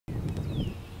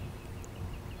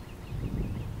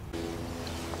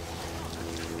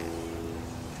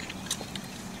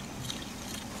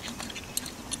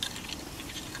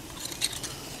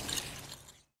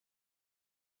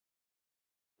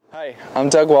Hi, I'm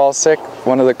Doug Walsick,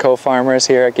 one of the co-farmers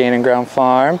here at Gain and Ground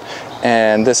Farm,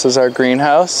 and this is our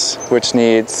greenhouse, which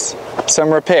needs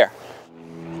some repair.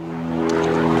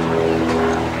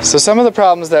 So some of the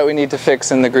problems that we need to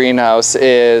fix in the greenhouse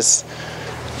is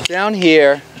down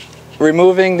here,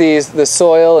 removing the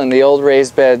soil and the old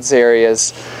raised beds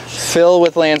areas, fill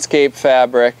with landscape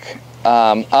fabric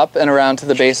up and around to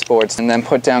the baseboards, and then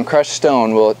put down crushed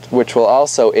stone, which will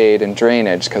also aid in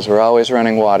drainage because we're always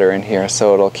running water in here,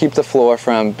 so it'll keep the floor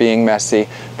from being messy,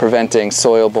 preventing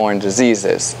soil-borne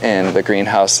diseases in the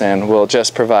greenhouse, and will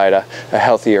just provide a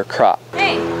healthier crop.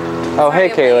 Hey! Oh, hey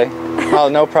Kaylee. Oh,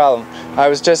 no problem. I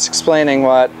was just explaining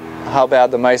how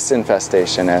bad the mice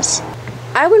infestation is.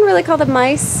 I wouldn't really call them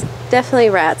mice,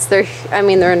 definitely rats. They're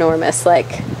enormous,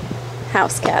 like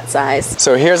house cat size.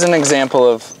 So here's an example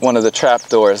of one of the trap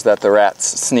doors that the rats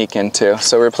sneak into.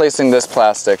 So replacing this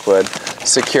plastic would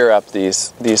secure up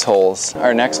these holes.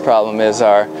 Our next problem is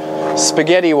our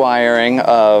spaghetti wiring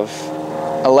of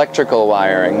electrical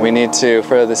wiring. We need to,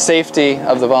 for the safety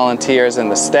of the volunteers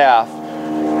and the staff,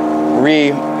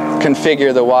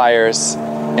 reconfigure the wires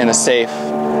in a safe,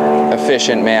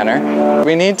 efficient manner.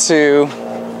 We need to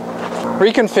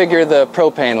reconfigure the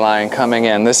propane line coming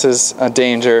in. This is a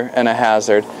danger and a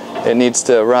hazard. It needs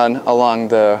to run along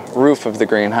the roof of the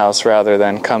greenhouse rather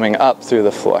than coming up through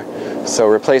the floor. So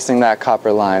replacing that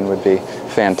copper line would be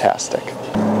fantastic.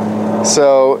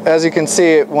 So as you can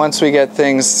see, once we get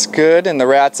things good and the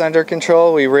rats under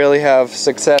control, we really have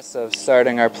success of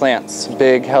starting our plants.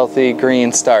 Big, healthy,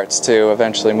 green starts to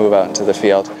eventually move out into the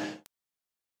field.